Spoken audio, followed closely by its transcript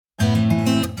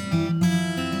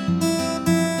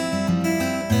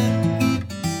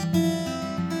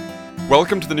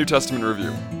Welcome to the New Testament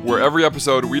Review, where every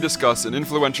episode we discuss an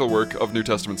influential work of New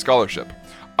Testament scholarship.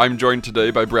 I'm joined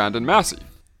today by Brandon Massey.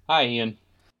 Hi, Ian.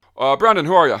 Brandon,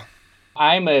 who are you?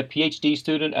 I'm a PhD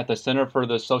student at the Center for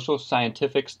the Social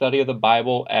Scientific Study of the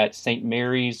Bible at St.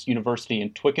 Mary's University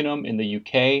in Twickenham in the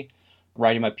UK,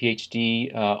 writing my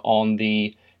PhD on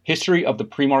the history of the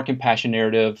pre-Markan Passion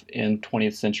narrative in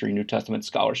 20th century New Testament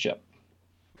scholarship.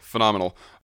 Phenomenal.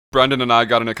 Brandon and I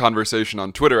got in a conversation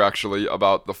on Twitter, actually,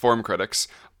 about the form critics,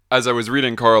 as I was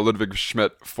reading Karl Ludwig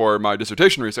Schmidt for my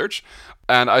dissertation research,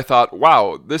 and I thought,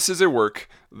 wow, this is a work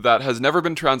that has never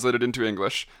been translated into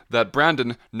English, that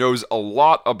Brandon knows a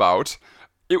lot about.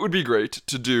 It would be great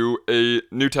to do a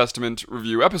New Testament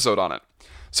review episode on it.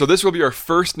 So this will be our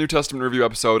first New Testament review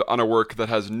episode on a work that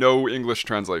has no English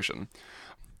translation.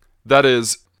 That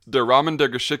is Der Rahmen der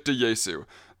Geschichte Jesu,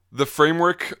 the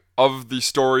framework of the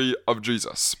story of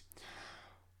Jesus.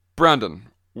 Brandon,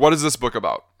 what is this book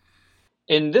about?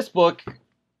 In this book,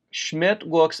 Schmidt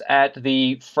looks at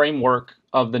the framework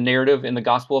of the narrative in the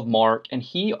Gospel of Mark, and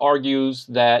he argues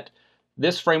that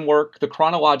this framework, the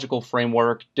chronological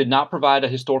framework, did not provide a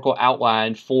historical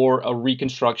outline for a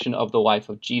reconstruction of the life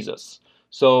of Jesus.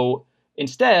 So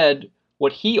instead,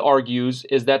 what he argues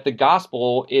is that the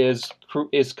Gospel is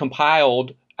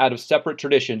compiled out of separate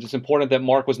traditions. It's important that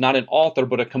Mark was not an author,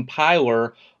 but a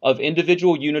compiler of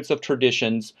individual units of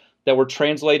traditions that were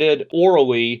translated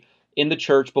orally in the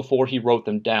church before he wrote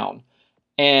them down.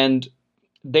 And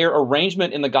their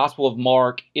arrangement in the Gospel of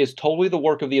Mark is totally the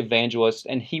work of the evangelist,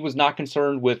 and he was not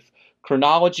concerned with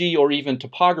chronology or even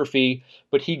topography,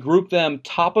 but he grouped them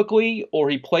topically, or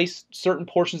he placed certain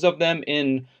portions of them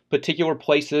in particular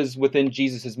places within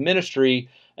Jesus' ministry.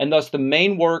 And thus the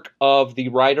main work of the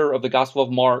writer of the Gospel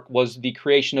of Mark was the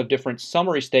creation of different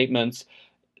summary statements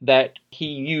that he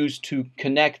used to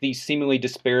connect these seemingly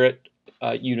disparate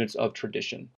units of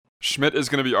tradition. Schmidt is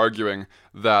going to be arguing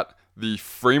that the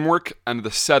framework and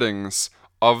the settings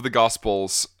of the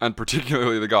Gospels, and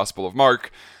particularly the Gospel of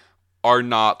Mark, are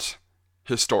not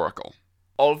historical.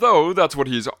 Although that's what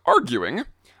he's arguing,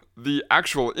 the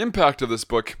actual impact of this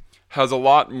book has a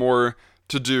lot more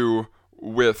to do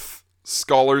with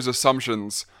scholars'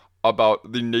 assumptions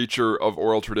about the nature of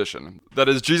oral tradition. That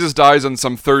is, Jesus dies on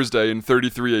some Thursday in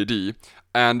 33 AD,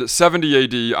 and 70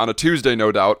 AD, on a Tuesday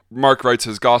no doubt, Mark writes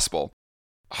his Gospel.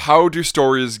 How do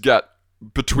stories get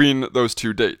between those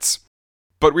two dates?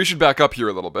 But we should back up here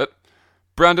a little bit.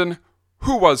 Brandon,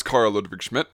 who was Karl Ludwig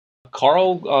Schmidt?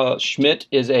 Karl Schmidt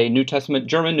is a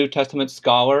German New Testament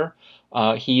scholar.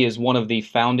 He is one of the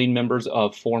founding members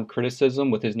of Form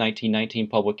Criticism with his 1919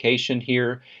 publication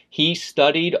here. He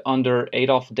studied under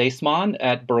Adolf Deissmann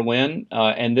at Berlin,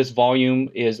 and this volume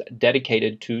is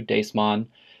dedicated to Deissmann.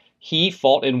 He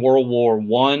fought in World War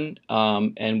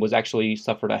I and was actually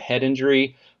suffered a head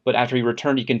injury, but after he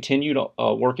returned, he continued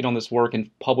working on this work and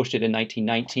published it in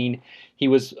 1919. He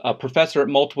was a professor at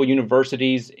multiple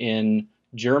universities in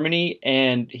Germany,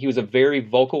 and he was a very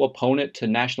vocal opponent to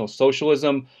National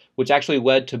Socialism, which actually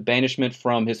led to banishment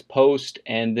from his post,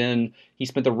 and then he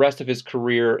spent the rest of his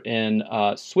career in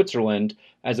Switzerland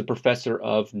as a professor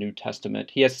of New Testament.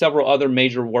 He has several other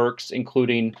major works,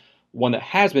 including one that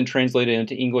has been translated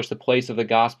into English, The Place of the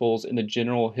Gospels in the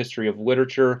General History of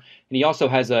Literature, and he also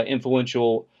has an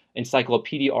influential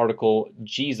encyclopedia article,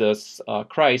 Jesus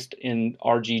Christ, in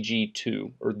RGG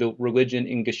 2, or The Religion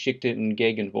in Geschichte und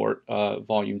Gegenwart,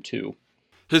 Volume 2.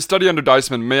 His study under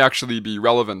Deissmann may actually be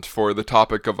relevant for the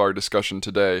topic of our discussion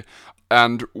today,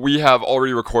 and we have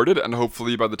already recorded, and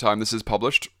hopefully by the time this is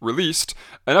published, released,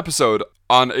 an episode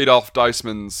on Adolf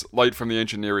Deissmann's Light from the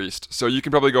Ancient Near East, so you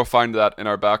can probably go find that in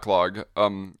our backlog,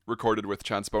 recorded with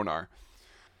Chance Bonar.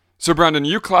 So Brandon,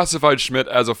 you classified Schmidt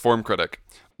as a form critic.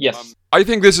 Yes. I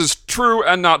think this is true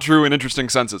and not true in interesting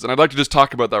senses, and I'd like to just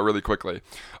talk about that really quickly.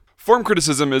 Form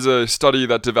criticism is a study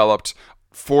that developed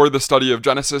for the study of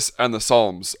Genesis and the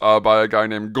Psalms by a guy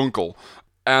named Gunkel,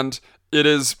 and it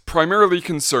is primarily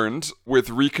concerned with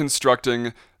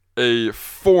reconstructing a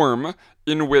form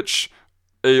in which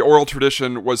a oral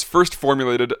tradition was first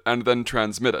formulated and then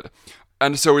transmitted.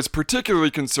 And so it's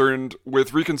particularly concerned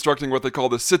with reconstructing what they call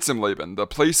the Sitzimleben, the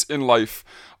place in life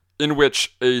in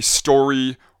which a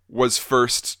story was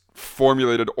first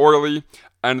formulated orally,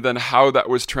 and then how that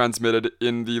was transmitted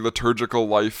in the liturgical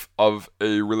life of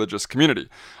a religious community.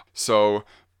 So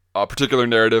a particular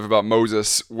narrative about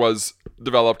Moses was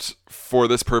developed for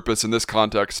this purpose in this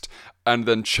context, and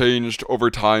then changed over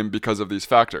time because of these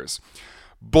factors.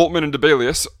 Bultmann and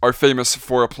Debelius are famous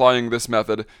for applying this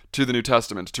method to the New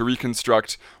Testament to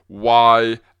reconstruct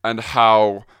why and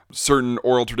how certain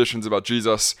oral traditions about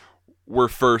Jesus were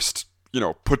first,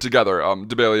 put together.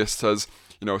 Debelius says,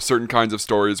 certain kinds of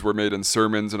stories were made in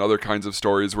sermons and other kinds of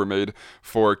stories were made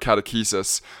for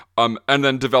catechesis. And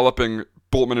then developing,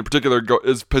 Bultmann in particular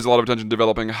pays a lot of attention to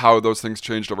developing how those things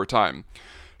changed over time.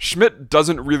 Schmidt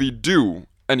doesn't really do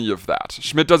any of that.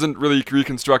 Schmidt doesn't really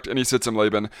reconstruct any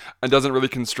Sitzumleben and doesn't really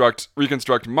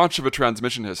reconstruct much of a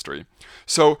transmission history.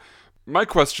 So my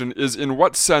question is, in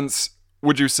what sense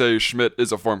would you say Schmidt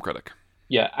is a form critic?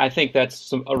 Yeah, I think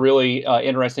that's a really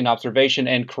interesting observation,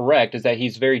 and correct, is that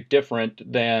he's very different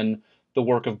than the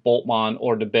work of Bultmann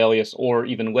or Dibelius or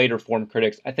even later form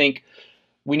critics. I think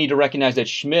we need to recognize that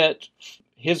Schmidt,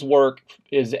 his work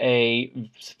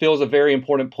fills a very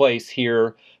important place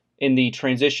here in the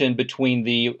transition between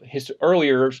the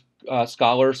earlier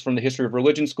scholars from the history of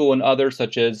religion school and others,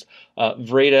 such as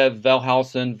Wrede,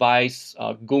 Wellhausen, Weiss,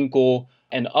 Gunkel,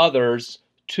 and others,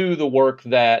 to the work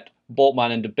that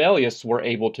Bultmann and Dibelius were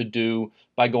able to do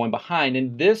by going behind.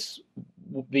 And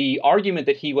the argument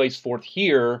that he lays forth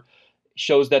here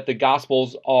shows that the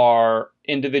Gospels are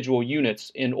individual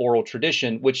units in oral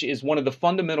tradition, which is one of the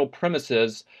fundamental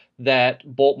premises that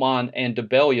Bultmann and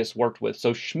Dibelius worked with.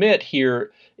 So Schmidt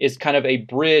here is kind of a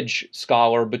bridge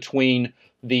scholar between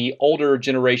the older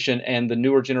generation and the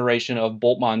newer generation of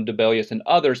Bultmann, Dibelius, and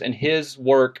others, and his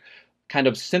work kind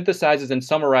of synthesizes and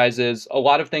summarizes a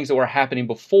lot of things that were happening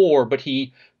before, but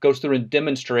he goes through and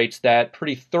demonstrates that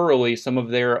pretty thoroughly, some of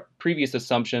their previous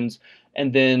assumptions.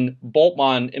 And then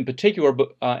Bultmann in particular,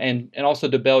 and also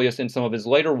Dibelius in some of his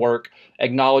later work,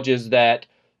 acknowledges that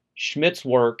Schmidt's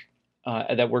work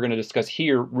that we're going to discuss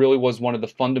here really was one of the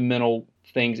fundamental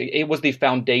things. It was the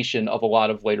foundation of a lot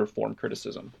of later form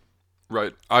criticism.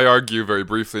 Right. I argue very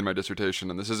briefly in my dissertation,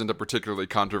 and this isn't a particularly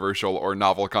controversial or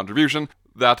novel contribution,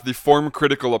 that the form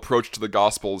critical approach to the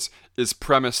Gospels is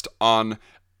premised on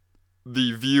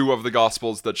the view of the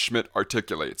Gospels that Schmidt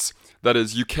articulates. That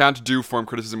is, you can't do form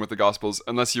criticism with the Gospels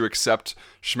unless you accept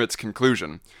Schmidt's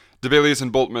conclusion. Dibelius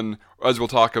and Bultmann, as we'll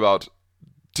talk about,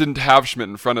 didn't have Schmidt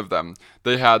in front of them.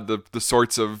 They had the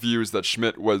sorts of views that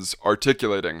Schmidt was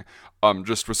articulating,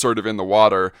 just was sort of in the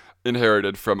water,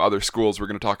 inherited from other schools we're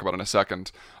going to talk about in a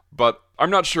second. But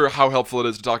I'm not sure how helpful it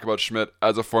is to talk about Schmidt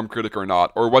as a form critic or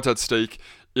not, or what's at stake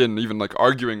in even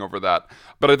arguing over that.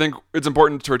 But I think it's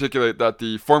important to articulate that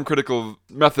the form critical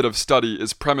method of study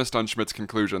is premised on Schmidt's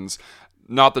conclusions,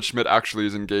 not that Schmidt actually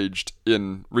is engaged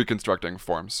in reconstructing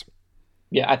forms.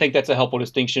 Yeah, I think that's a helpful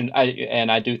distinction,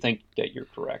 and I do think that you're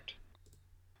correct.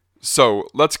 So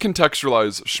let's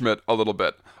contextualize Schmidt a little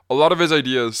bit. A lot of his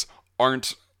ideas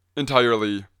aren't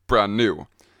entirely brand new.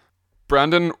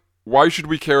 Brandon, why should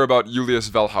we care about Julius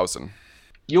Wellhausen?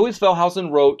 Julius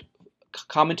Wellhausen wrote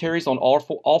commentaries on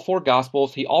all four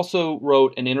Gospels. He also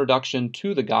wrote an introduction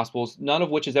to the Gospels, none of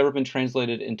which has ever been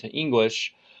translated into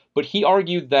English. But he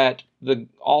argued that the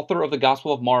author of the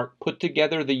Gospel of Mark put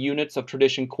together the units of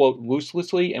tradition, quote,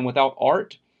 "looselessly and without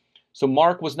art." So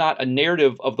Mark was not a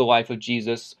narrative of the life of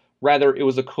Jesus. Rather, it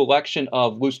was a collection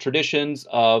of loose traditions,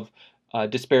 of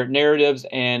disparate narratives,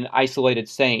 and isolated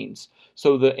sayings.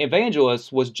 So the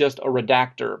evangelist was just a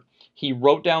redactor. He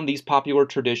wrote down these popular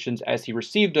traditions as he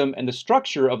received them, and the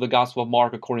structure of the Gospel of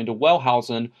Mark, according to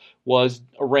Wellhausen, was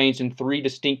arranged in three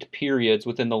distinct periods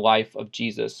within the life of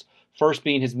Jesus. First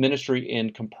being his ministry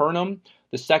in Capernaum.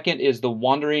 The second is the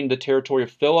wandering the territory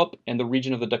of Philip and the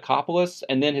region of the Decapolis,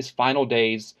 and then his final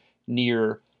days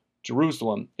near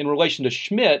Jerusalem. In relation to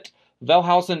Schmidt,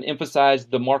 Wellhausen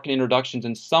emphasized the Markan introductions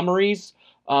and summaries,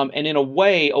 and in a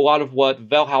way, a lot of what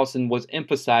Wellhausen was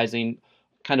emphasizing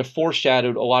kind of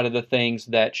foreshadowed a lot of the things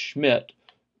that Schmidt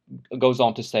goes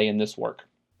on to say in this work.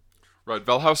 Right,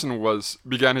 Wellhausen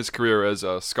began his career as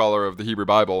a scholar of the Hebrew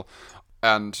Bible,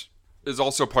 and is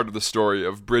also part of the story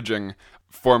of bridging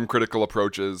form critical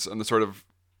approaches and the sort of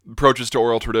approaches to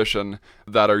oral tradition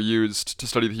that are used to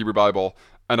study the Hebrew Bible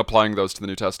and applying those to the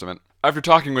New Testament. After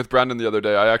talking with Brandon the other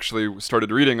day, I actually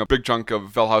started reading a big chunk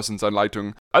of Wellhausen's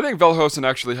Einleitung. I think Wellhausen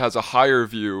actually has a higher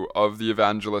view of the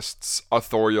evangelist's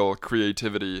authorial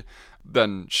creativity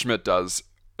than Schmidt does,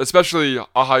 especially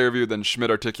a higher view than Schmidt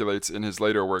articulates in his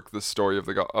later work, the story of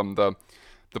the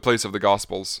place of the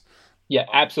Gospels. Yeah,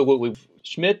 absolutely.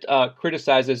 Schmidt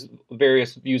criticizes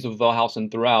various views of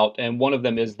Wellhausen throughout, and one of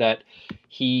them is that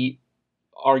he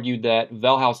argued that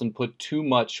Wellhausen put too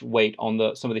much weight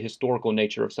on some of the historical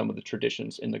nature of some of the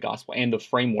traditions in the Gospel and the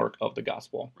framework of the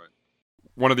Gospel. Right.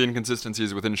 One of the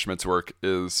inconsistencies within Schmidt's work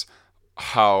is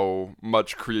how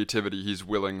much creativity he's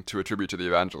willing to attribute to the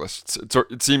evangelists.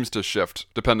 It seems to shift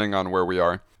depending on where we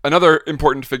are. Another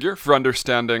important figure for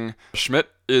understanding Schmidt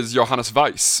is Johannes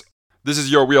Weiss. This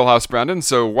is your wheelhouse, Brandon,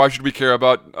 so why should we care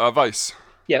about Weiss?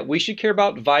 Yeah, we should care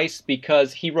about Weiss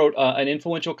because he wrote an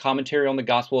influential commentary on the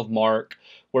Gospel of Mark,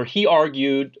 where he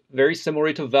argued, very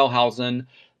similarly to Wellhausen,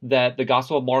 that the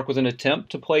Gospel of Mark was an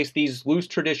attempt to place these loose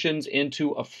traditions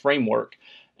into a framework.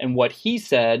 And what he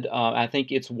said, I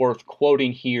think it's worth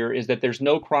quoting here, is that there's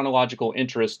no chronological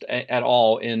interest at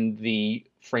all in the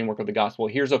framework of the gospel.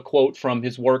 Here's a quote from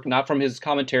his work, not from his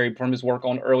commentary, but from his work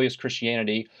on earliest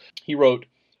Christianity. He wrote,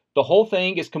 "The whole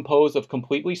thing is composed of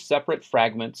completely separate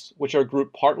fragments, which are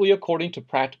grouped partly according to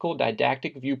practical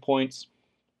didactic viewpoints,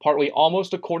 partly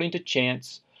almost according to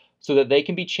chance, so that they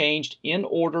can be changed in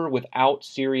order without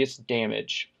serious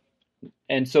damage."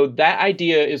 And so that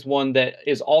idea is one that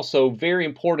is also very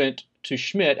important to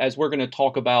Schmidt, as we're going to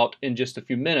talk about in just a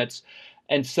few minutes.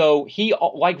 And so he,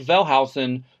 like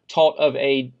Wellhausen, taught of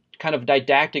a kind of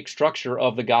didactic structure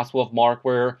of the Gospel of Mark,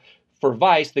 where for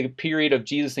Weiss, the period of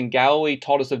Jesus in Galilee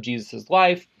taught us of Jesus'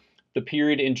 life, the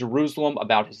period in Jerusalem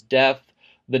about his death,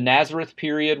 the Nazareth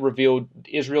period revealed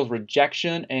Israel's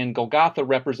rejection, and Golgotha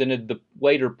represented the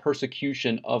later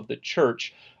persecution of the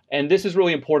church. And this is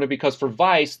really important because for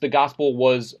Weiss, the gospel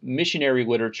was missionary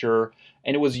literature,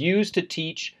 and it was used to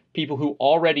teach people who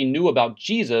already knew about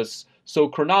Jesus. So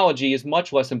chronology is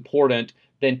much less important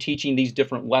than teaching these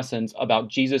different lessons about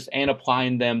Jesus and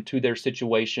applying them to their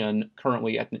situation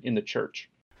currently in the church.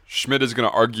 Schmidt is going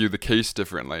to argue the case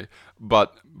differently,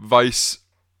 but Weiss,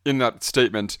 in that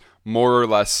statement, more or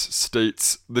less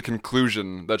states the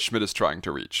conclusion that Schmidt is trying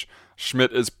to reach.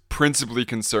 Schmidt is principally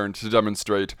concerned to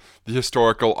demonstrate the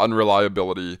historical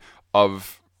unreliability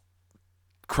of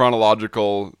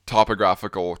chronological,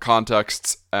 topographical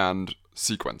contexts and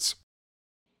sequence.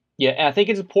 Yeah, and I think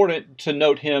it's important to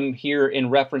note him here in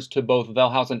reference to both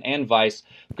Wellhausen and Weiss,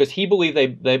 because he believed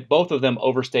they both of them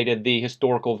overstated the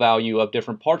historical value of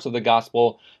different parts of the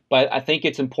gospel. But I think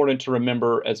it's important to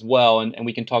remember as well, and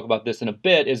we can talk about this in a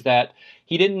bit, is that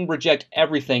he didn't reject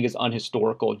everything as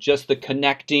unhistorical, just the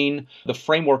connecting, the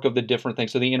framework of the different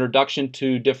things. So the introduction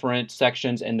to different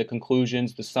sections and the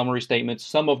conclusions, the summary statements,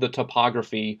 some of the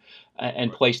topography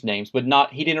and place names, but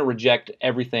he didn't reject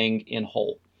everything in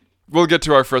whole. We'll get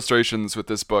to our frustrations with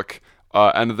this book,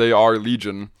 and they are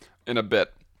legion, in a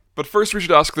bit. But first we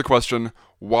should ask the question,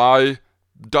 why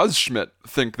does Schmidt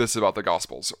think this about the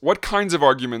Gospels? What kinds of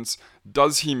arguments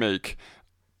does he make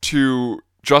to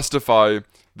justify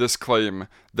this claim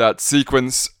that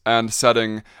sequence and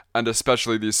setting, and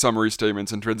especially these summary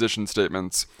statements and transition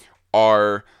statements,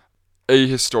 are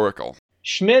ahistorical?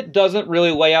 Schmidt doesn't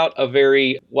really lay out a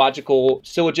very logical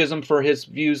syllogism for his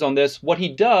views on this. What he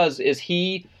does is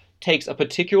he takes a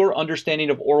particular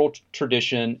understanding of oral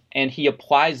tradition and he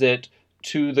applies it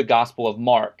to the Gospel of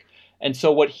Mark. And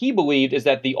so what he believed is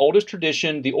that the oldest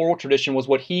tradition, the oral tradition, was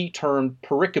what he termed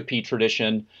pericope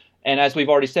tradition. And as we've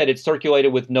already said, it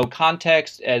circulated with no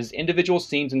context as individual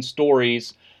scenes and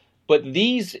stories. But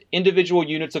these individual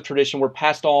units of tradition were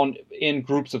passed on in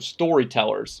groups of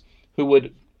storytellers who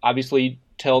would obviously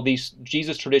tell these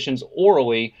Jesus traditions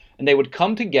orally, and they would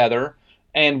come together,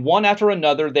 and one after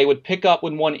another, they would pick up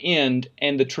when one end,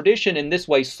 and the tradition in this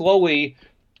way slowly,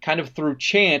 kind of through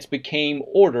chance, became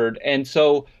ordered. And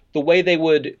so the way they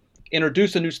would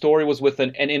introduce a new story was with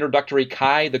an introductory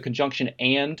kai, the conjunction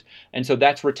and so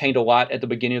that's retained a lot at the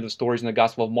beginning of the stories in the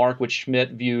Gospel of Mark, which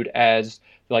Schmidt viewed as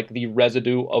like the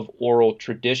residue of oral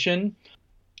tradition.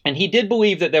 And he did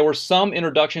believe that there were some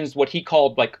introductions, what he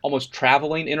called like almost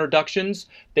traveling introductions.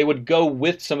 They would go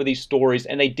with some of these stories,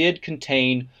 and they did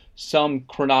contain some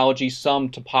chronology, some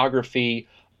topography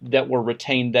that were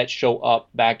retained that show up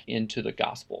back into the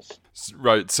Gospels.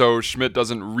 Right, so Schmidt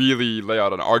doesn't really lay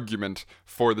out an argument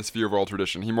for this view of oral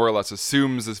tradition. He more or less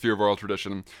assumes this view of oral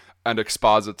tradition and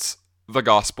exposits the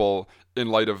Gospel in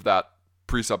light of that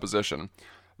presupposition.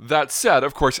 That said,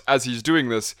 of course, as he's doing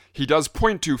this, he does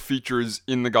point to features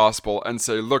in the Gospel and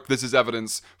say, look, this is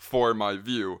evidence for my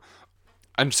view.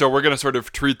 And so we're going to sort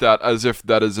of treat that as if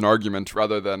that is an argument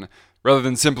rather than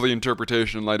simply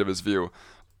interpretation in light of his view.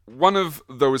 One of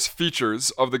those features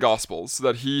of the Gospels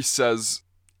that he says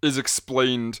is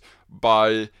explained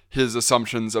by his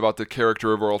assumptions about the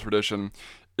character of oral tradition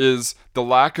is the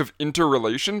lack of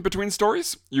interrelation between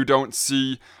stories. You don't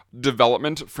see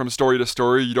development from story to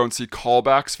story. You don't see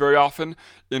callbacks very often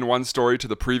in one story to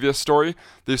the previous story.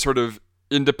 These sort of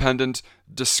independent,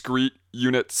 discrete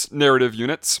units, narrative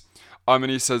units. And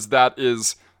he says that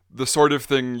is the sort of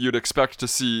thing you'd expect to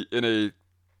see in a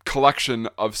collection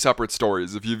of separate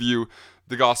stories. If you view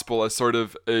the Gospel as sort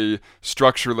of a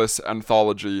structureless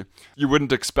anthology, you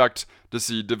wouldn't expect to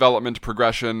see development,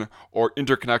 progression, or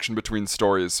interconnection between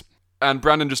stories. And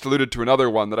Brandon just alluded to another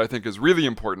one that I think is really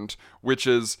important, which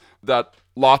is that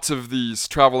lots of these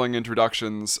traveling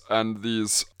introductions and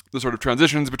these the sort of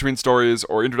transitions between stories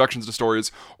or introductions to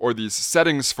stories or these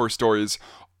settings for stories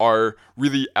are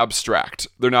really abstract.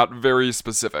 They're not very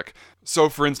specific. So,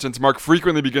 for instance, Mark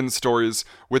frequently begins stories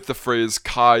with the phrase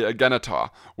kai agenata,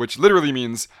 which literally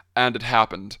means, and it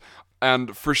happened.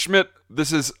 And for Schmidt,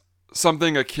 this is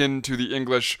something akin to the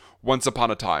English once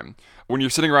upon a time. When you're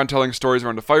sitting around telling stories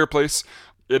around a fireplace,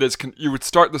 you would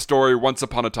start the story once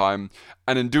upon a time,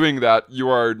 and in doing that, you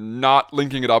are not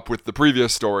linking it up with the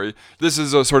previous story. This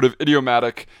is a sort of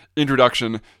idiomatic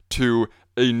introduction to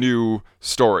a new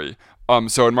story.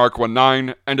 So in Mark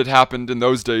 1:9, and it happened in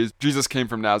those days, Jesus came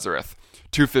from Nazareth.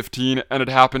 2:15, and it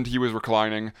happened he was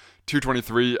reclining.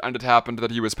 2:23, and it happened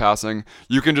that he was passing.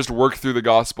 You can just work through the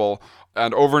gospel,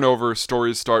 and over,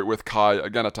 stories start with kai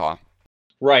agenata.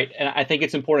 Right, and I think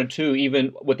it's important too,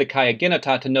 even with the kai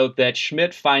agenata, to note that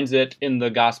Schmidt finds it in the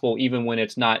gospel even when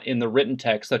it's not in the written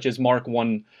text, such as Mark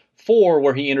 1:4,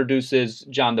 where he introduces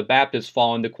John the Baptist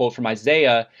following the quote from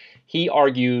Isaiah. He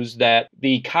argues that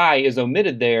the kai is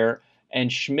omitted there,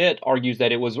 and Schmidt argues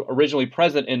that it was originally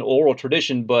present in oral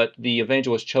tradition, but the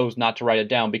evangelist chose not to write it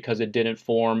down because it didn't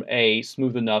form a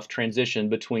smooth enough transition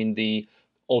between the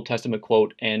Old Testament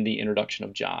quote and the introduction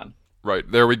of John. Right,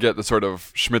 there we get the sort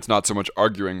of Schmidt's not so much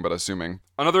arguing, but assuming.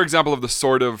 Another example of the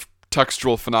sort of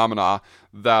textual phenomena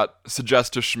that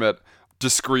suggest to Schmidt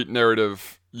discrete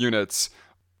narrative units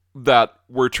that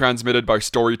were transmitted by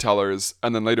storytellers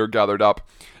and then later gathered up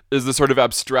is the sort of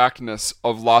abstractness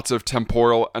of lots of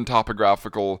temporal and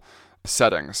topographical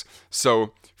settings.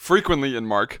 So frequently in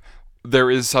Mark,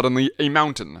 there is suddenly a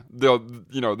mountain. There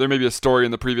may be a story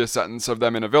in the previous sentence of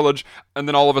them in a village, and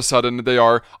then all of a sudden they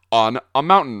are on a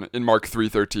mountain in Mark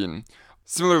 3:13.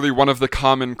 Similarly, one of the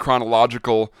common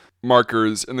chronological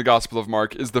markers in the Gospel of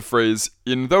Mark is the phrase,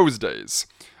 in those days.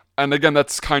 And again,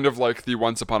 that's kind of like the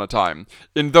once upon a time.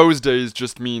 In those days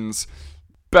just means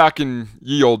back in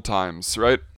ye old times,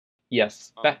 right?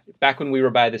 Yes, back when we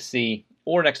were by the sea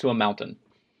or next to a mountain.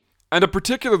 And a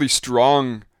particularly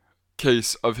strong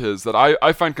case of his that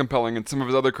I find compelling, and some of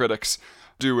his other critics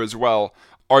do as well,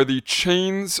 are the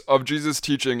chains of Jesus'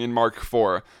 teaching in Mark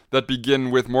 4 that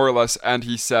begin with more or less "and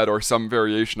he said" or some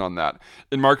variation on that.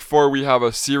 In Mark 4, we have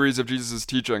a series of Jesus'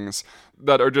 teachings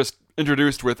that are just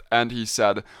introduced with "and he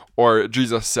said" or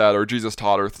 "Jesus said" or "Jesus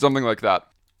taught" or something like that.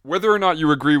 Whether or not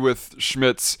you agree with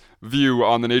Schmidt's view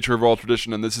on the nature of oral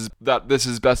tradition, and this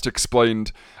is best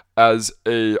explained as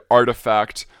a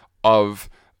artifact of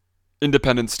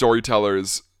independent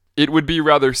storytellers, it would be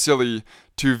rather silly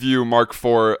to view Mark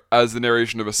 4 as the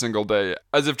narration of a single day,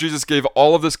 as if Jesus gave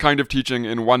all of this kind of teaching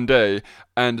in one day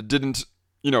and didn't,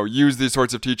 use these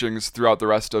sorts of teachings throughout the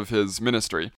rest of his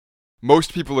ministry.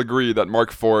 Most people agree that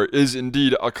Mark 4 is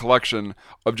indeed a collection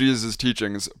of Jesus'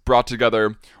 teachings brought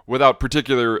together without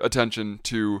particular attention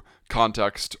to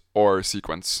context or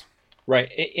sequence.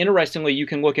 Right. Interestingly, you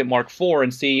can look at Mark 4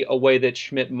 and see a way that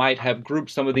Schmidt might have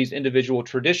grouped some of these individual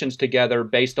traditions together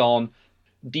based on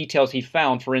details he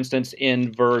found. For instance,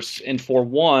 in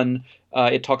 4:1,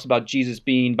 it talks about Jesus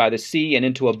being by the sea and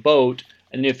into a boat.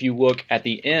 And if you look at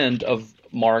the end of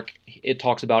Mark, it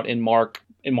talks about in Mark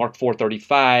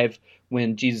 4:35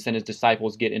 when Jesus and his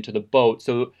disciples get into the boat.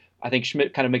 So I think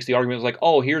Schmidt kind of makes the argument like,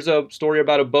 oh, here's a story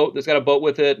about a boat that's got a boat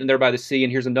with it, and they're by the sea,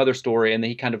 and here's another story, and then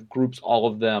he kind of groups all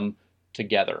of them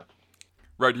together.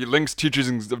 Right, he links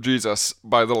teachings of Jesus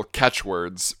by little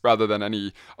catchwords rather than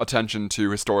any attention to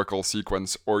historical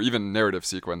sequence or even narrative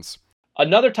sequence.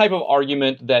 Another type of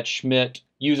argument that Schmidt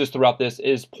uses throughout this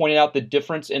is pointing out the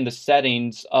difference in the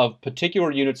settings of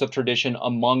particular units of tradition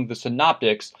among the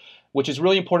synoptics, which is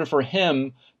really important for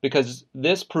him because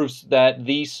this proves that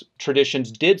these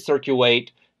traditions did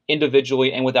circulate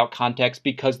individually and without context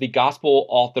because the gospel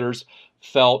authors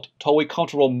felt totally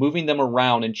comfortable moving them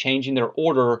around and changing their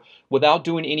order without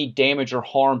doing any damage or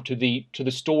harm to the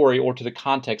story or to the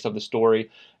context of the story.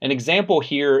 An example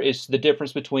here is the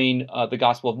difference between the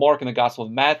Gospel of Mark and the Gospel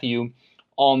of Matthew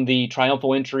on the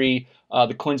triumphal entry,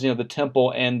 the cleansing of the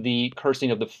temple, and the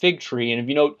cursing of the fig tree. And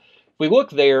if we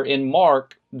look there in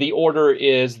Mark, the order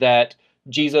is that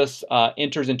Jesus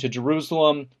enters into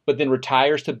Jerusalem, but then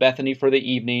retires to Bethany for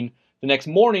the evening. The next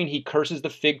morning, he curses the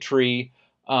fig tree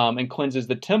and cleanses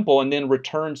the temple, and then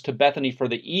returns to Bethany for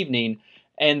the evening.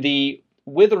 And the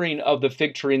withering of the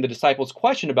fig tree and the disciples'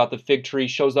 question about the fig tree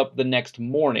shows up the next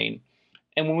morning.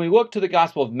 And when we look to the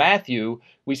Gospel of Matthew,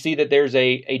 we see that there's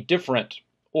a different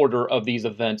order of these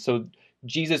events. So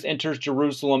Jesus enters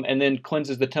Jerusalem and then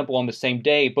cleanses the temple on the same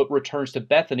day, but returns to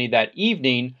Bethany that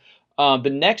evening. The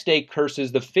next day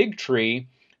curses the fig tree.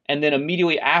 And then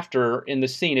immediately after in the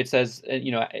scene, it says,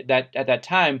 that at that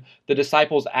time, the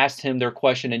disciples asked him their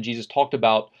question, and Jesus talked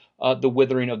about the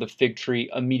withering of the fig tree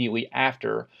immediately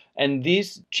after. And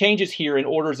these changes here in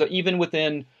orders, even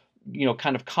within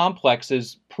kind of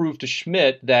complexes, prove to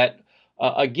Schmidt that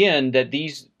again that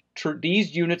these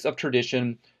units of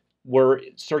tradition were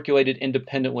circulated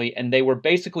independently, and they were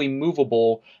basically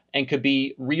movable and could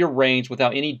be rearranged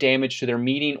without any damage to their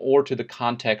meaning or to the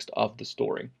context of the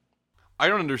story. I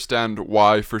don't understand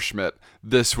why, for Schmidt,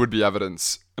 this would be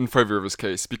evidence in favor of his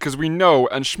case, because we know,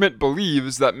 and Schmidt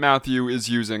believes, that Matthew is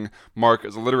using Mark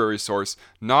as a literary source,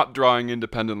 not drawing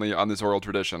independently on this oral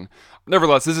tradition.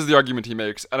 Nevertheless, this is the argument he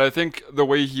makes, and I think the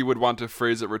way he would want to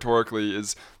phrase it rhetorically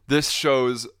is, this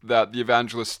shows that the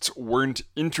evangelists weren't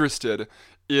interested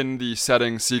in the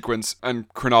setting, sequence, and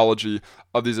chronology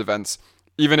of these events.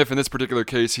 Even if in this particular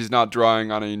case he's not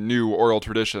drawing on a new oral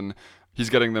tradition, he's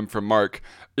getting them from Mark.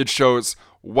 It shows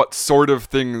what sort of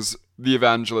things the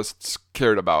evangelists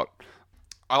cared about.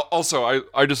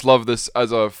 I just love this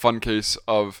as a fun case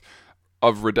of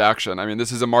redaction. I mean,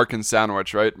 this is a Markan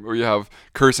sandwich, right? Where you have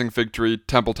cursing fig tree,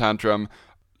 temple tantrum,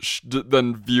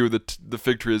 then view that the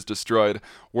fig tree is destroyed.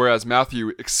 Whereas Matthew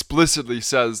explicitly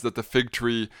says that the fig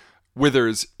tree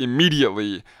withers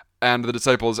immediately, and the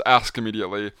disciples ask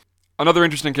immediately. Another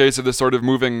interesting case of this sort of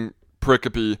moving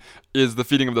pericope is the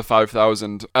feeding of the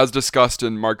 5,000, as discussed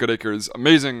in Mark Goodacre's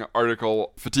amazing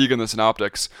article, Fatigue in the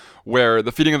Synoptics, where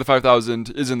the feeding of the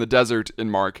 5,000 is in the desert in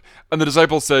Mark, and the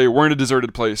disciples say, we're in a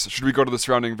deserted place, should we go to the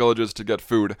surrounding villages to get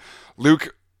food?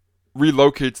 Luke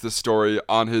relocates the story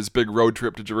on his big road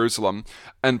trip to Jerusalem,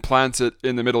 and plants it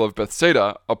in the middle of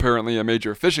Bethsaida, apparently a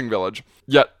major fishing village,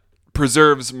 yet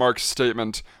preserves Mark's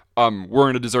statement, we're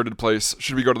in a deserted place,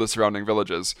 should we go to the surrounding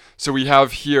villages? So we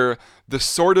have here the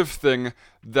sort of thing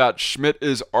that Schmidt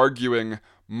is arguing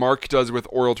Mark does with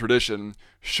oral tradition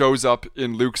shows up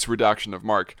in Luke's redaction of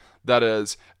Mark. That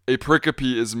is, a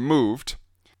pericope is moved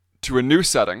to a new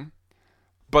setting,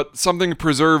 but something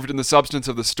preserved in the substance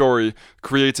of the story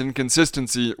creates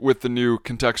inconsistency with the new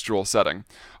contextual setting.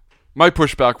 My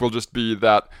pushback will just be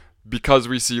that because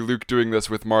we see Luke doing this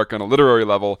with Mark on a literary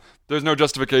level, there's no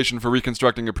justification for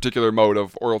reconstructing a particular mode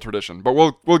of oral tradition. But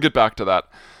we'll get back to that.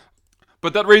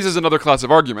 But that raises another class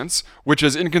of arguments, which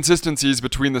is inconsistencies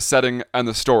between the setting and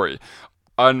the story.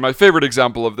 And my favorite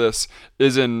example of this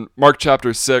is in Mark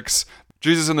chapter 6.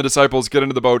 Jesus and the disciples get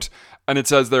into the boat, and it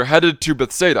says they're headed to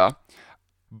Bethsaida,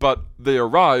 but they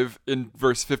arrive, in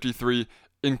verse 53,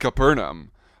 in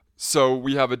Capernaum. So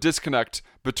we have a disconnect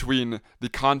between the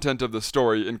content of the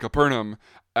story in Capernaum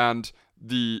and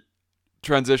the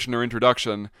transition or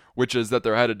introduction, which is that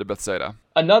they're headed to Bethsaida.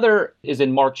 Another is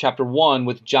in Mark chapter 1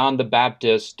 with John the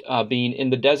Baptist being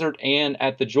in the desert and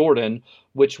at the Jordan,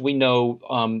 which we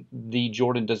know the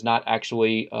Jordan does not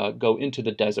actually go into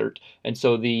the desert. And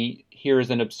so here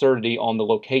is an absurdity on the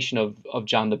location of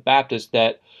John the Baptist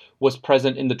that was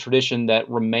present in the tradition that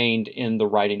remained in the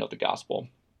writing of the gospel.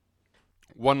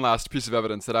 One last piece of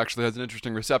evidence that actually has an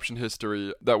interesting reception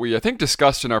history that we, I think,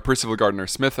 discussed in our Percival Gardner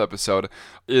Smith episode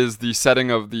is the setting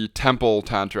of the temple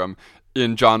tantrum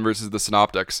in John versus the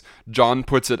Synoptics. John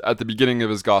puts it at the beginning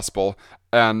of his gospel,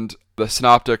 and the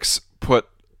Synoptics put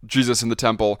Jesus in the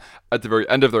temple at the very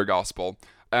end of their gospel.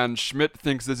 And Schmidt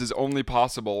thinks this is only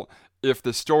possible if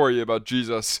the story about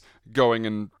Jesus going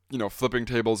and, flipping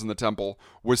tables in the temple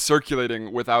was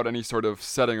circulating without any sort of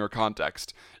setting or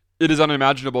context. It is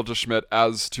unimaginable to Schmidt,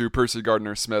 as to Percy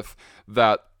Gardner Smith,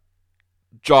 that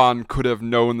John could have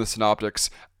known the Synoptics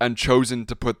and chosen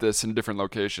to put this in a different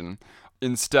location.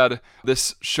 Instead,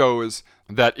 this shows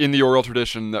that in the oral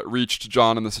tradition that reached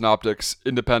John and the Synoptics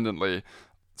independently,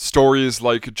 stories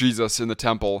like Jesus in the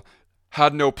temple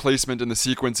had no placement in the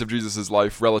sequence of Jesus'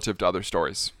 life relative to other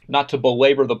stories. Not to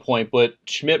belabor the point, but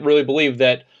Schmidt really believed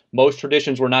that most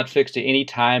traditions were not fixed to any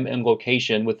time and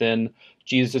location within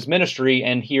Jesus' ministry,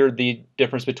 and here the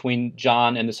difference between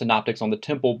John and the Synoptics on the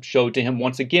temple showed to him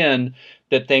once again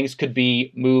that things could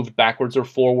be moved backwards or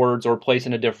forwards or placed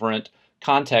in a different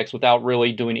context without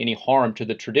really doing any harm to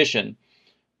the tradition.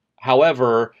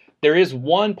 However, there is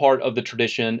one part of the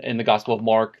tradition in the Gospel of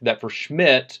Mark that for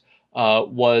Schmidt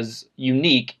was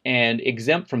unique and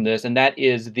exempt from this, and that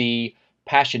is the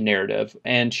Passion narrative.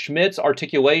 And Schmidt's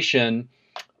articulation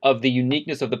of the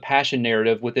uniqueness of the Passion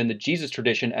narrative within the Jesus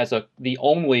tradition as the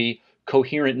only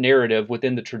coherent narrative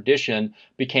within the tradition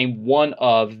became one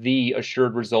of the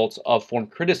assured results of form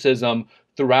criticism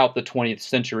throughout the 20th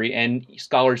century. And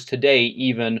scholars today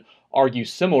even argue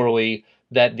similarly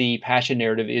that the Passion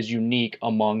narrative is unique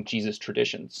among Jesus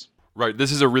traditions. Right,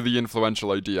 this is a really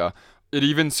influential idea. It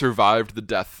even survived the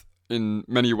death, in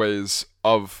many ways,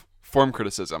 of form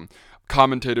criticism.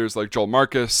 Commentators like Joel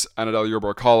Marcus and Adele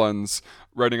Yerbor Collins,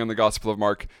 writing on the Gospel of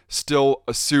Mark, still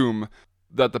assume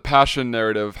that the Passion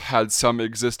narrative had some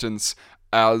existence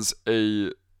as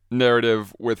a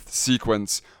narrative with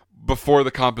sequence before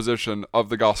the composition of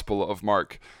the Gospel of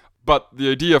Mark. But the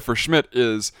idea for Schmidt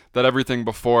is that everything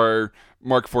before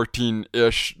Mark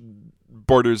 14-ish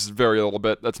borders very little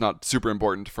bit. That's not super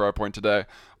important for our point today.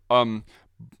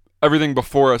 Everything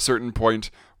before a certain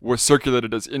point was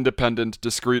circulated as independent,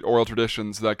 discrete oral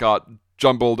traditions that got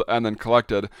jumbled and then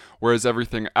collected, whereas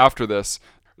everything after this,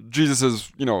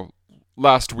 Jesus's,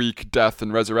 last week, death,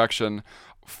 and resurrection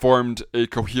formed a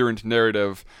coherent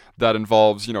narrative that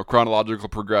involves, chronological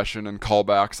progression and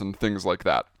callbacks and things like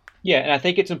that. Yeah, and I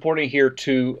think it's important here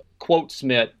to quote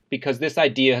Schmidt because this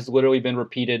idea has literally been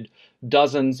repeated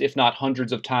dozens, if not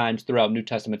hundreds of times throughout New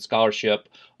Testament scholarship.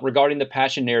 Regarding the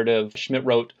Passion narrative, Schmidt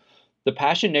wrote, "The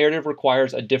Passion narrative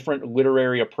requires a different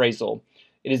literary appraisal.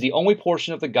 It is the only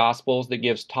portion of the Gospels that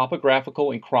gives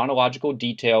topographical and chronological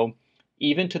detail,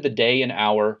 even to the day and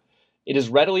hour. It is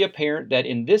readily apparent that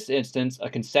in this instance,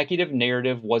 a consecutive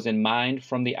narrative was in mind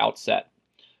from the outset."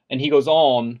 And he goes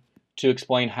on to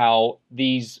explain how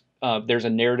there's a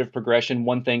narrative progression.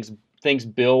 Things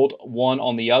build one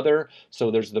on the other.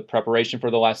 So there's the preparation for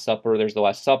the Last Supper. There's the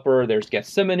Last Supper. There's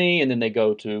Gethsemane, and then they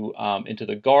go to into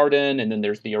the garden, and then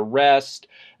there's the arrest,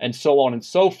 and so on and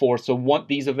so forth. So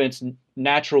these events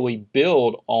naturally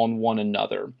build on one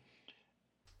another.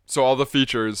 So all the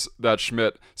features that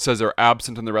Schmidt says are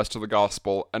absent in the rest of the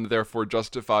gospel and therefore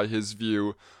justify his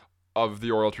view of the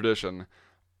oral tradition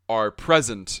are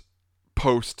present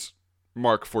post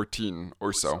Mark 14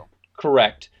 or so.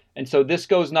 Correct. And so this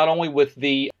goes not only with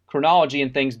the chronology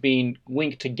and things being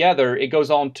linked together, it goes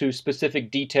on to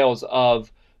specific details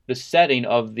of the setting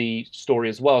of the story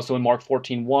as well. So in Mark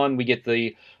 14:1, we get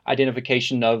the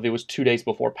identification of it was 2 days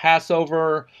before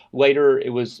Passover. Later, it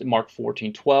was Mark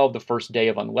 14:12, the first day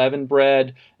of unleavened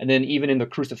bread. And then even in the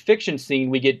crucifixion scene,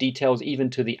 we get details even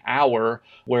to the hour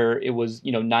where it was,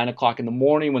 9 o'clock in the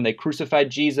morning when they crucified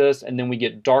Jesus. And then we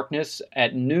get darkness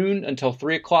at noon until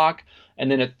 3 o'clock. And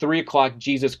then at 3 o'clock,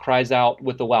 Jesus cries out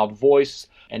with a loud voice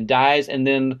and dies. And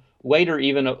then later,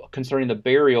 even concerning the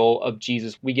burial of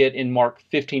Jesus, we get in Mark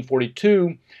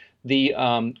 15:42, the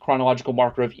chronological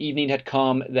marker of evening had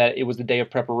come, that it was the day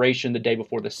of preparation, the day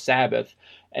before the Sabbath.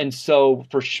 And so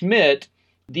for Schmidt,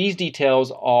 these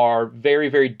details are very,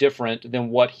 very different than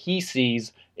what he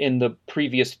sees in the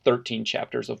previous 13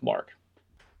 chapters of Mark.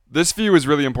 This view is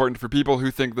really important for people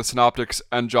who think the Synoptics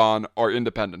and John are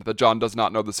independent, that John does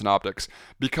not know the Synoptics.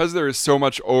 Because there is so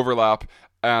much overlap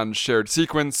and shared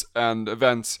sequence and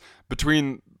events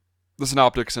between the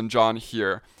Synoptics and John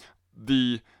here,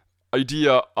 the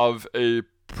idea of a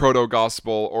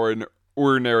proto-gospel or an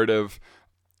ur-narrative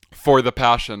for the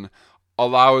Passion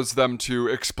allows them to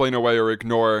explain away or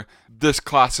ignore this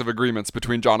class of agreements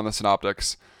between John and the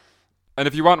Synoptics. And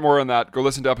if you want more on that, go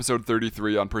listen to episode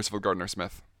 33 on Percival Gardner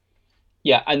Smith.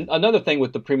 Yeah, and another thing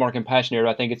with the pre-Mark and Passion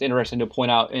narrative, I think it's interesting to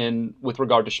point out with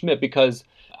regard to Schmidt, because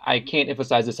I can't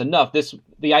emphasize this enough.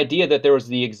 The idea that there was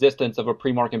the existence of a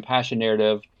pre-Mark and Passion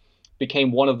narrative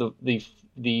became one of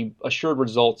the assured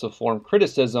results of form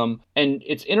criticism. And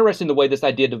it's interesting the way this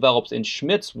idea develops in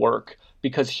Schmidt's work,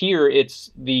 because here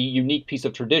it's the unique piece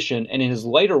of tradition. And in his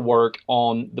later work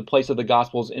on the place of the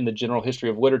Gospels in the general history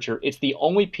of literature, it's the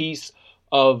only piece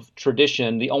of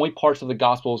tradition, the only parts of the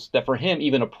Gospels that for him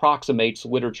even approximates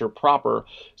literature proper.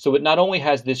 So it not only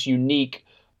has this unique,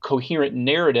 coherent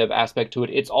narrative aspect to it,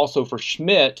 it's also for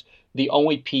Schmidt the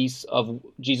only piece of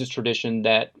Jesus tradition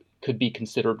that could be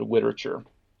considered literature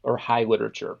or high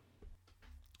literature.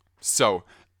 So,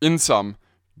 in sum,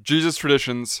 Jesus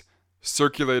traditions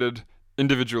circulated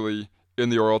individually in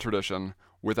the oral tradition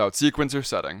without sequence or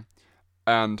setting,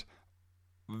 and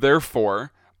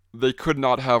therefore they could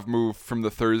not have moved from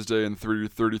the Thursday in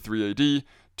 333 AD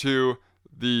to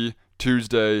the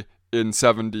Tuesday in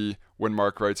 70 when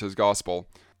Mark writes his gospel,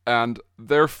 and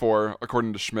therefore,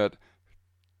 according to Schmidt,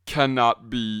 cannot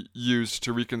be used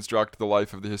to reconstruct the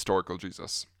life of the historical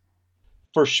Jesus.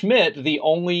 For Schmidt, the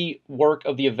only work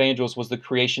of the evangelists was the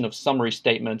creation of summary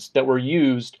statements that were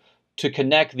used to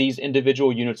connect these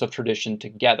individual units of tradition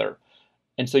together.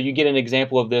 And so you get an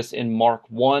example of this in Mark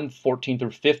 1:14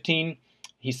 through 15.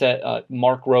 He said,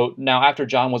 Mark wrote, "Now after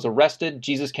John was arrested,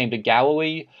 Jesus came to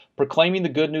Galilee, proclaiming the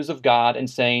good news of God and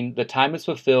saying, 'The time is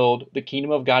fulfilled, the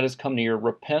kingdom of God has come near,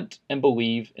 repent and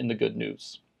believe in the good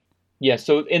news.'" Yeah,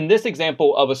 so in this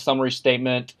example of a summary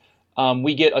statement,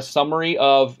 we get a summary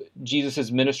of Jesus'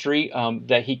 ministry,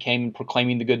 that he came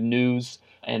proclaiming the good news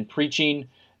and preaching.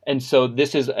 And so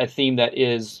this is a theme that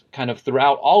is kind of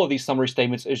throughout all of these summary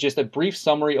statements, is just a brief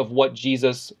summary of what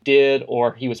Jesus did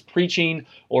or he was preaching,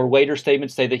 or later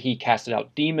statements say that he casted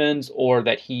out demons or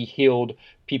that he healed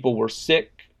people who were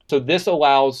sick. So this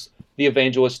allows the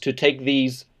evangelist to take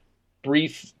these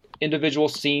brief individual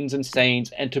scenes and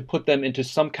sayings and to put them into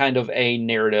some kind of a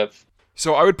narrative.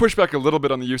 So I would push back a little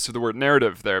bit on the use of the word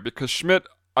narrative there, because Schmidt,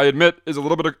 I admit, is a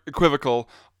little bit equivocal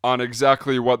on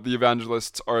exactly what the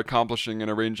evangelists are accomplishing in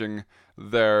arranging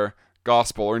their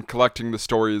gospel or in collecting the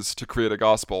stories to create a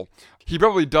gospel. He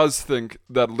probably does think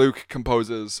that Luke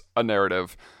composes a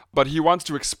narrative, but he wants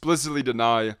to explicitly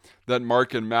deny that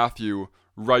Mark and Matthew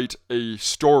write a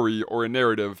story or a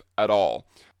narrative at all.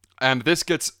 And this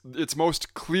gets its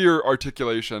most clear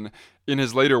articulation in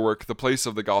his later work, The Place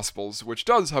of the Gospels, which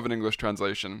does have an English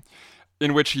translation,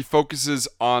 in which he focuses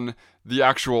on the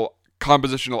actual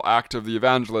compositional act of the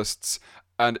evangelists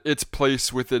and its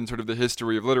place within sort of the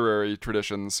history of literary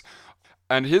traditions.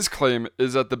 And his claim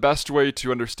is that the best way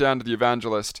to understand the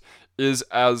evangelist is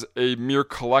as a mere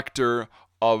collector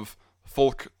of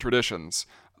folk traditions.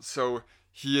 So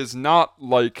he is not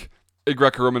like a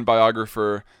Greco-Roman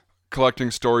biographer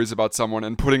collecting stories about someone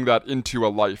and putting that into a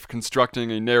life,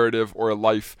 constructing a narrative or a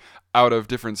life out of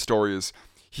different stories.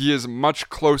 He is much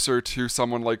closer to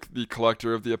someone like the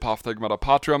collector of the Apophthegmata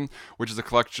Patrum, which is a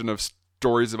collection of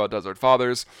stories about desert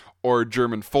fathers, or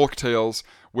German folk tales,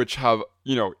 which have,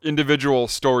 individual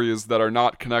stories that are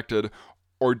not connected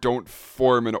or don't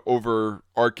form an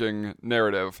overarching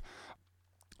narrative.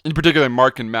 In particular,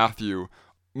 Mark and Matthew.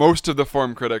 Most of the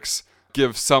form critics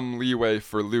give some leeway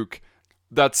for Luke.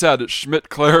 That said, Schmidt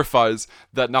clarifies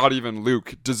that not even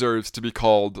Luke deserves to be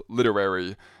called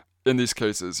literary in these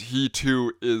cases. He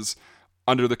too is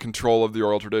under the control of the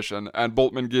oral tradition, and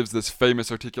Bultmann gives this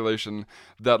famous articulation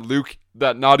that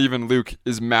not even Luke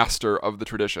is master of the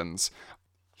traditions.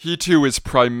 He too is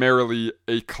primarily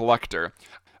a collector.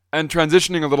 And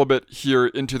transitioning a little bit here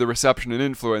into the reception and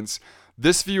influence,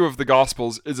 this view of the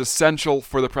Gospels is essential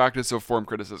for the practice of form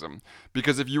criticism,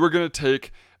 because if you were going to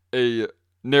take a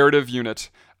narrative unit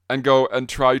and go and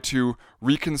try to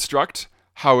reconstruct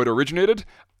how it originated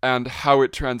and how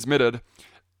it transmitted,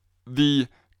 the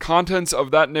contents of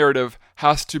that narrative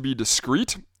has to be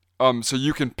discrete, so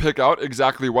you can pick out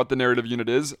exactly what the narrative unit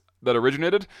is that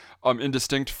originated,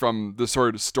 indistinct from the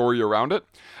sort of story around it,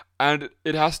 and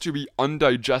it has to be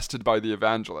undigested by the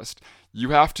evangelist.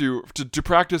 You have to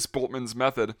practice Bultmann's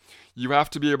method, you have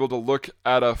to be able to look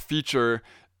at a feature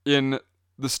in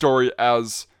the story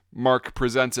as Mark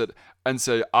presents it and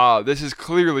say, this is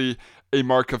clearly a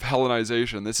mark of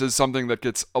Hellenization. This is something that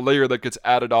gets a layer that gets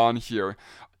added on here.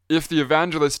 If the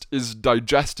evangelist is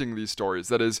digesting these stories,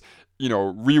 that is,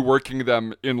 reworking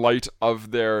them in light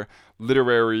of their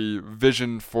literary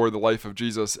vision for the life of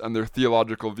Jesus and their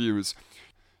theological views,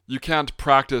 you can't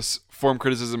practice form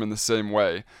criticism in the same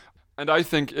way. And I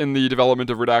think in the development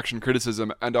of redaction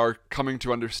criticism and our coming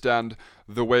to understand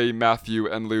the way Matthew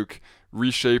and Luke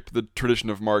reshape the tradition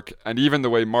of Mark, and even the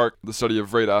way Mark, the study of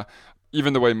Vrede,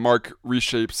 even the way Mark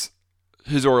reshapes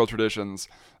his oral traditions,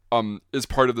 is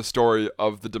part of the story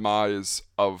of the demise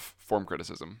of form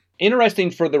criticism. Interesting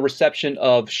for the reception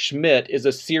of Schmidt is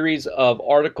a series of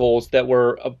articles that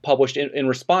were published in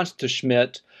response to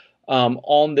Schmidt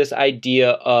on this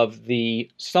idea of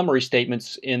the summary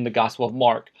statements in the Gospel of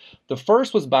Mark. The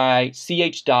first was by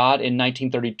C.H. Dodd in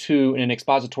 1932 in an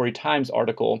Expository Times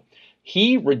article.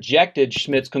 He rejected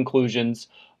Schmidt's conclusions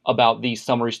about these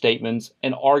summary statements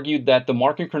and argued that the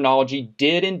Markan chronology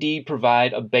did indeed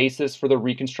provide a basis for the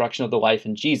reconstruction of the life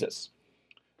in Jesus.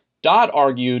 Dodd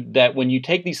argued that when you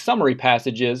take these summary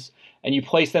passages and you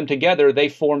place them together, they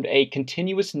formed a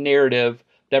continuous narrative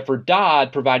that for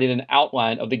Dodd provided an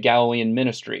outline of the Galilean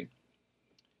ministry.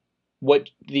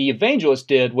 What the evangelist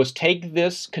did was take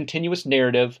this continuous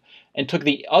narrative and took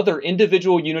the other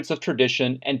individual units of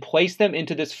tradition and placed them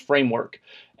into this framework,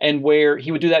 and where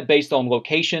he would do that based on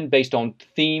location, based on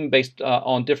theme, based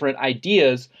on different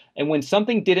ideas. And when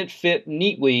something didn't fit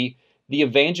neatly, the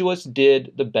evangelist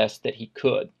did the best that he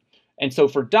could. And so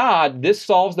for Dodd, this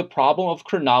solves the problem of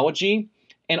chronology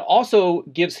and also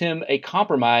gives him a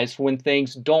compromise for when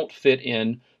things don't fit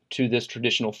in to this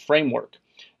traditional framework.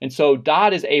 And so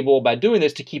Dodd is able, by doing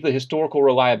this, to keep the historical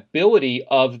reliability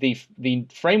of the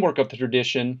framework of the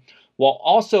tradition, while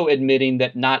also admitting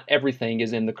that not everything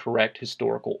is in the correct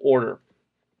historical order.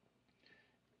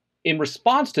 In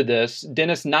response to this,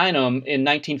 Dennis Nineham in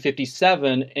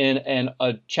 1957, in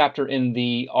a chapter in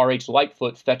the R.H.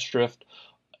 Lightfoot Festschrift,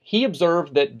 he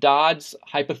observed that Dodd's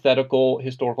hypothetical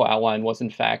historical outline was in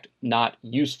fact not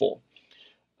useful.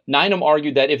 Nineham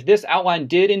argued that if this outline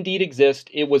did indeed exist,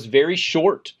 it was very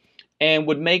short and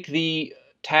would make the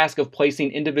task of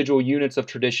placing individual units of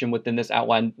tradition within this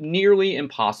outline nearly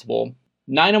impossible.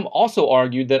 Nineham also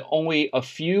argued that only a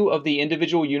few of the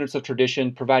individual units of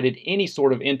tradition provided any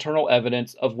sort of internal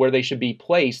evidence of where they should be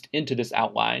placed into this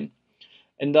outline,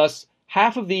 and thus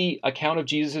half of the account of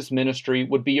Jesus' ministry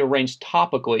would be arranged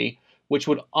topically, which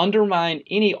would undermine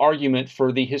any argument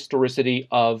for the historicity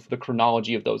of the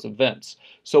chronology of those events.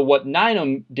 So what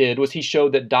Nineham did was he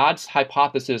showed that Dodd's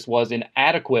hypothesis was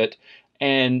inadequate,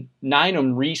 and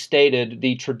Nineham restated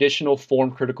the traditional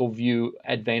form critical view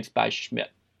advanced by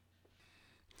Schmidt.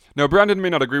 Now, Brandon may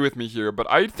not agree with me here, but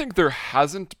I think there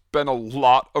hasn't been a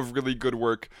lot of really good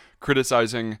work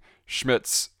criticizing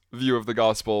Schmidt's view of the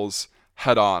Gospels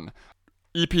head on.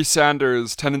 E.P.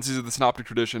 Sanders' Tendencies of the Synoptic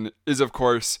Tradition is, of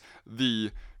course,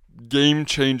 the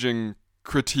game-changing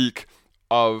critique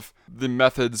of the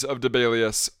methods of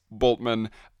Debelius, Bultmann,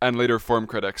 and later form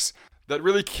critics that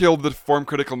really killed the form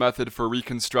critical method for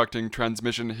reconstructing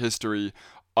transmission history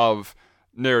of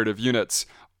narrative units.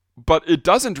 But it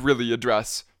doesn't really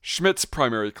address Schmidt's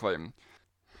primary claim.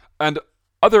 And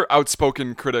other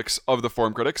outspoken critics of the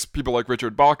form critics, people like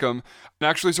Richard Bauckham,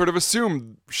 actually sort of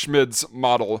assume Schmidt's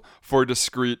model for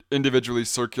discrete, individually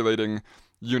circulating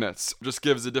units. Just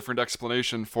gives a different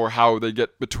explanation for how they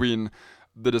get between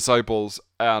the disciples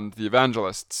and the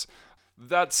evangelists.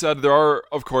 That said, there are,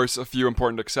 of course, a few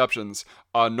important exceptions.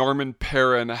 Norman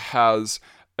Perrin has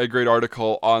a great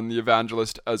article on the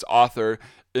evangelist as author,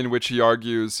 in which he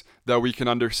argues that we can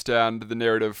understand the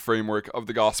narrative framework of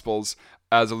the Gospels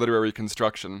as a literary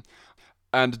construction.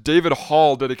 And David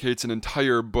Hall dedicates an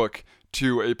entire book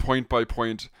to a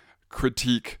point-by-point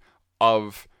critique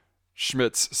of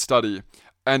Schmidt's study.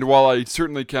 And while I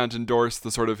certainly can't endorse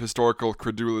the sort of historical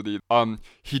credulity,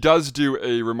 he does do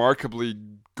a remarkably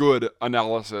good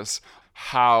analysis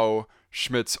how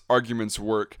Schmidt's arguments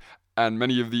work, and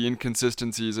many of the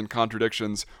inconsistencies and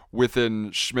contradictions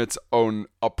within Schmidt's own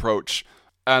approach.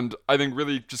 And I think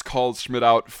really just calls Schmidt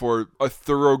out for a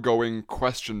thoroughgoing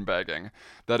question bagging.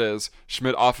 That is,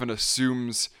 Schmidt often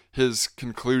assumes his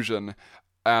conclusion,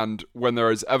 and when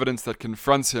there is evidence that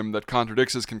confronts him that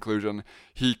contradicts his conclusion,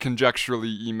 he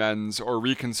conjecturally emends or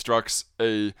reconstructs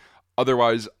a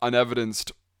otherwise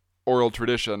unevidenced oral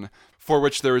tradition for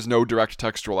which there is no direct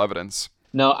textual evidence.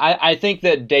 No, I think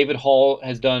that David Hall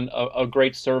has done a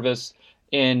great service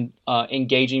in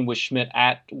engaging with Schmidt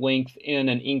at length in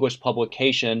an English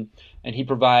publication, and he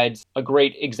provides a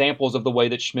great examples of the way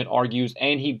that Schmidt argues,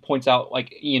 and he points out,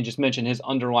 like Ian just mentioned, his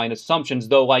underlying assumptions,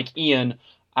 though like Ian,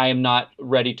 I am not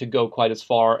ready to go quite as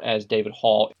far as David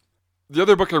Hall. The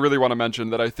other book I really want to mention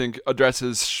that I think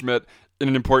addresses Schmidt in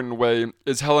an important way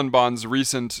is Helen Bond's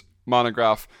recent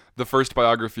monograph, The First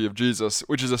Biography of Jesus,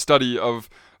 which is a study of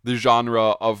the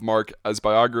genre of Mark as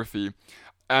biography.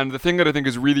 And the thing that I think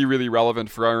is really, really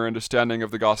relevant for our understanding of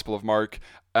the Gospel of Mark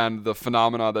and the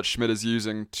phenomena that Schmidt is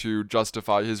using to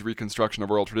justify his reconstruction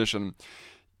of oral tradition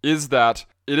is that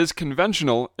it is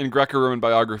conventional in Greco-Roman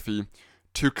biography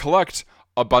to collect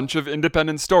a bunch of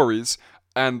independent stories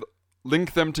and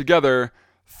link them together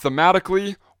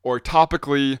thematically or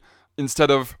topically instead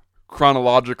of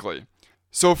chronologically.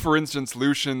 So, for instance,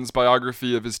 Lucian's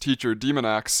biography of his teacher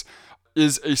Demonax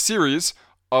is a series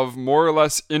of more or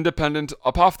less independent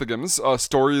apophthegms,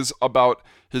 stories about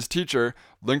his teacher,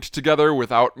 linked together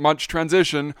without much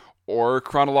transition or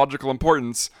chronological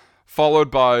importance, followed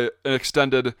by an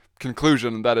extended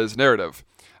conclusion that is narrative.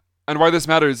 And why this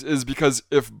matters is because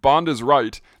if Bond is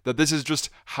right, that this is just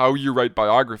how you write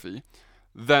biography,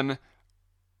 then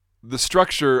the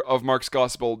structure of Mark's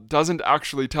Gospel doesn't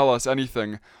actually tell us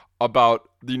anything about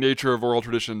the nature of oral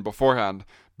tradition beforehand,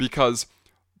 because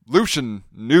Lucian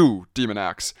knew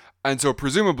Demonax, and so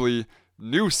presumably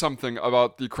knew something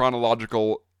about the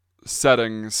chronological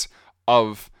settings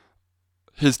of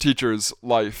his teacher's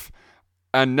life,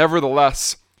 and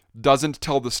nevertheless doesn't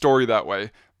tell the story that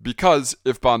way, because,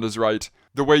 if Bond is right,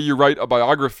 the way you write a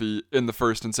biography in the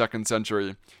 1st and 2nd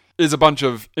century is a bunch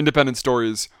of independent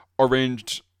stories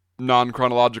arranged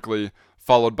non-chronologically,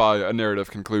 followed by a narrative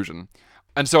conclusion.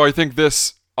 And so I think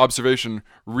this observation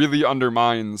really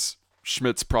undermines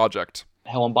Schmidt's project.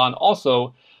 Helen Bond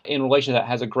also, in relation to that,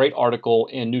 has a great article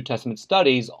in New Testament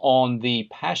Studies on the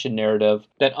Passion narrative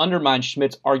that undermines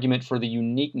Schmidt's argument for the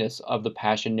uniqueness of the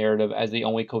Passion narrative as the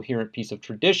only coherent piece of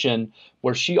tradition,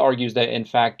 where she argues that, in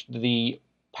fact, the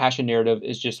Passion narrative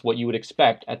is just what you would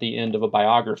expect at the end of a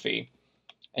biography.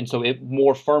 And so it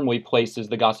more firmly places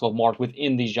the Gospel of Mark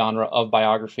within the genre of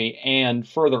biography and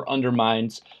further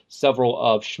undermines several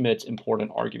of Schmidt's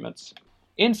important arguments.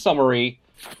 In summary,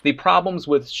 The problems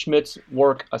with Schmidt's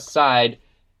work aside,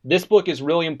 this book is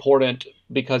really important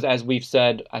because, as we've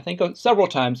said, I think several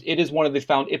times,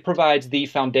 it provides the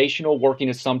foundational working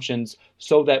assumptions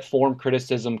so that form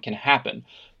criticism can happen.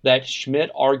 That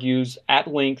Schmidt argues at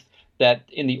length that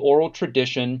in the oral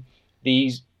tradition,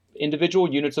 these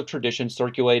individual units of tradition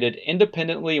circulated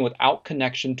independently and without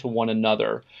connection to one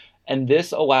another. And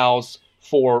this allows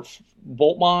for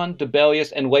Bultmann,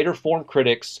 Dibelius, and later form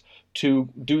critics to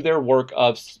do their work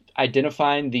of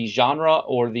identifying the genre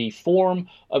or the form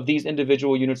of these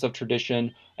individual units of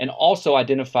tradition, and also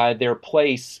identify their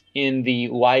place in the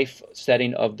life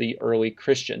setting of the early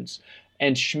Christians.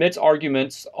 And Schmidt's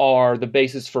arguments are the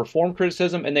basis for form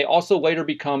criticism, and they also later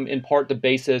become, in part, the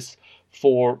basis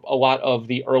for a lot of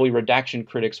the early redaction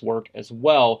critics' work as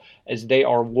well, as they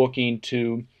are looking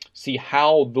to see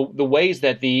how the ways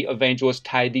that the evangelists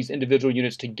tied these individual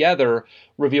units together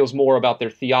reveals more about their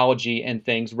theology and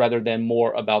things rather than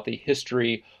more about the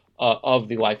history of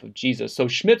the life of Jesus. So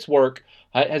Schmidt's work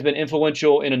has been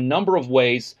influential in a number of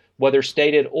ways, whether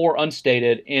stated or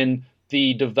unstated, in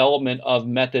the development of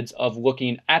methods of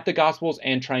looking at the Gospels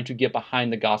and trying to get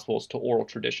behind the Gospels to oral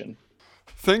tradition.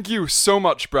 Thank you so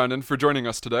much, Brandon, for joining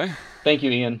us today. Thank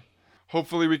you, Ian.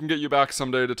 Hopefully we can get you back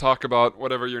someday to talk about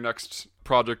whatever your next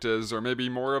project is, or maybe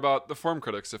more about the form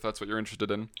critics, if that's what you're interested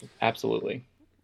in. Absolutely.